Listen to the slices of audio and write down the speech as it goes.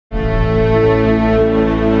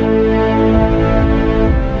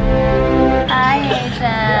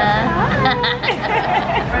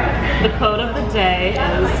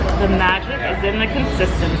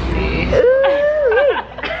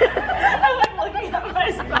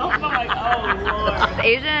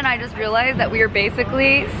Asia and I just realized that we are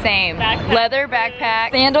basically same. Leather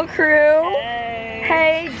backpack, sandal crew.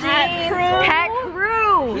 Hey, jeans. Hat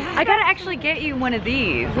crew. Yeah. I gotta actually get you one of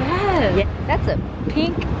these. Yes. Yeah. That's a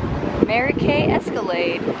pink Mary Kay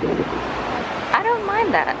Escalade. I don't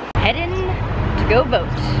mind that. Heading to go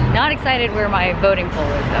vote. Not excited where my voting poll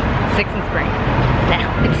is though. 6th and Spring.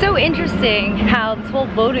 Now, it's so interesting how this whole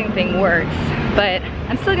voting thing works, but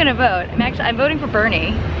I'm still gonna vote. I'm voting for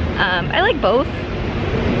Bernie. I like both.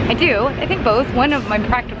 I do. I think both. One of my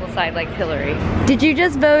practical side likes Hillary. Did you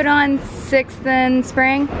just vote on 6th and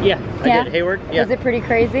Spring? Yeah, I did. Hayward. Yeah. Was it pretty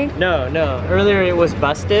crazy? No. Earlier it was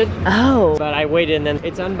busted. Oh. But I waited and then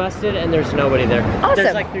it's unbusted and there's nobody there. Awesome.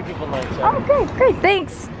 There's like 3 people left. So. Oh, great.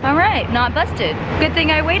 Thanks. All right, not busted. Good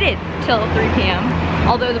thing I waited till 3 p.m.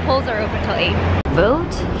 Although the polls are open till 8.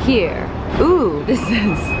 Vote here. Ooh, this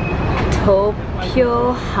is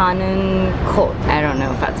투표하는 곳. I don't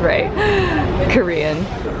know if that's right. Korean.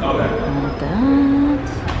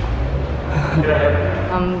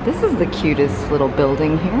 This is the cutest little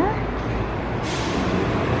building here.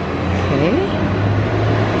 Okay.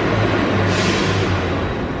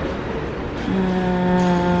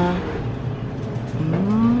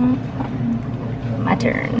 My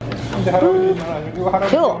turn.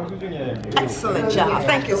 Cool. Excellent job.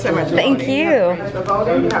 Thank you so much. Thank you.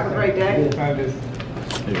 You have a great day.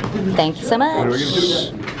 Thank you so much.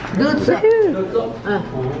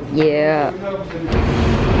 Yeah.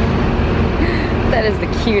 That is the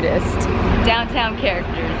cutest. Downtown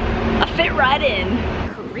characters. I fit right in.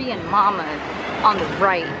 Korean mama on the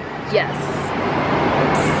right. Yes.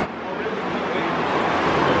 Oops.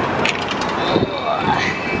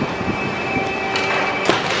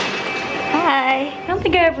 Hi. I don't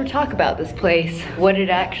think I ever talk about this place. What it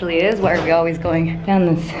actually is. Why are we always going down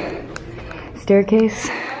this staircase?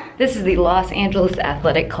 This is the Los Angeles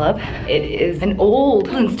Athletic Club. It is an old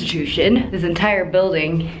institution. This entire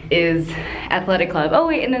building is athletic club. Oh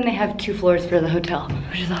wait, and then they have 2 floors for the hotel,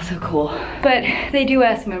 which is also cool. But they do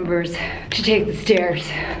ask members to take the stairs.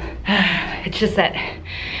 It's just that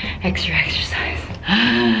extra exercise.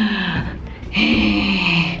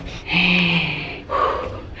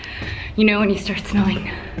 You know when you start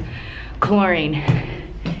smelling chlorine,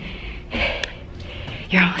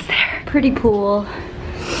 you're almost there. Pretty pool.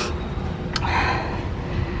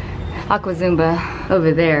 Aqua Zumba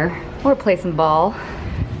over there, or play some ball.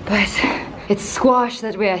 But it's squash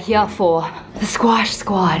that we are here for. The squash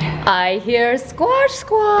squad. I hear squash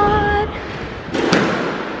squad.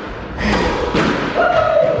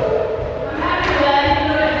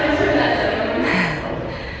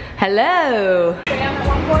 Hello.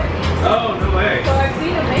 Oh, no way. So I've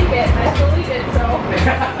seen him make it, and I still eat it, so.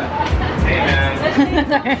 Hey, man.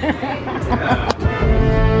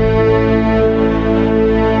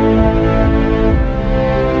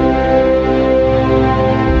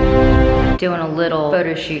 Doing a little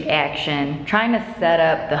photo shoot action, trying to set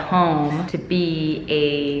up the home to be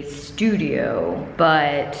a studio,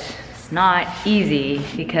 but it's not easy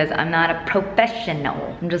because I'm not a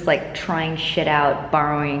professional. I'm just like trying shit out,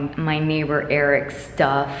 borrowing my neighbor Eric's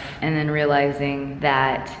stuff, and then realizing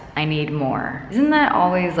that I need more. Isn't that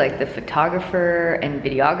always like the photographer and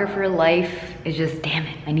videographer life? Is just, damn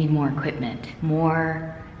it, I need more equipment.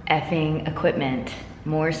 More effing equipment.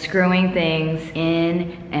 More screwing things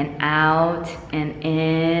in and out and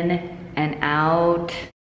in and out.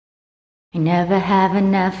 I never have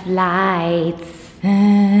enough lights.